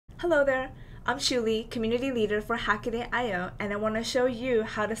Hello there, I'm Shuli, Community Leader for Hackaday IO, and I want to show you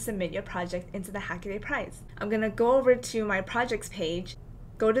how to submit your project into the Hackaday Prize. I'm going to go over to my projects page,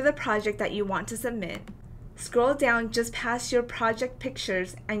 go to the project that you want to submit, scroll down just past your project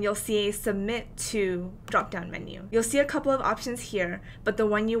pictures, and you'll see a Submit To drop-down menu. You'll see a couple of options here, but the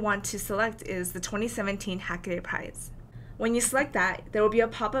one you want to select is the 2017 Hackaday Prize. When you select that, there will be a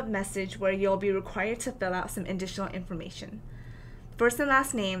pop-up message where you'll be required to fill out some additional information. First and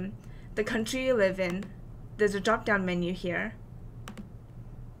last name, the country you live in, there's a drop-down menu here,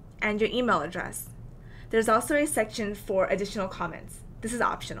 and your email address. There's also a section for additional comments. This is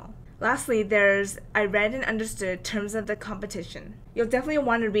optional. Lastly, there's I read and understood terms of the competition. You'll definitely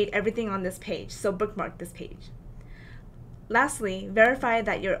want to read everything on this page, so bookmark this page. Lastly, verify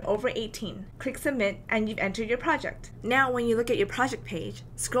that you're over 18. Click submit and you've entered your project. Now when you look at your project page,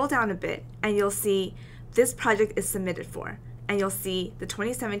 scroll down a bit and you'll see this project is submitted for. And you'll see the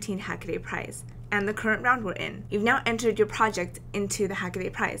 2017 Hackaday Prize and the current round we're in. You've now entered your project into the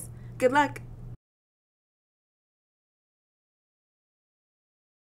Hackaday Prize. Good luck!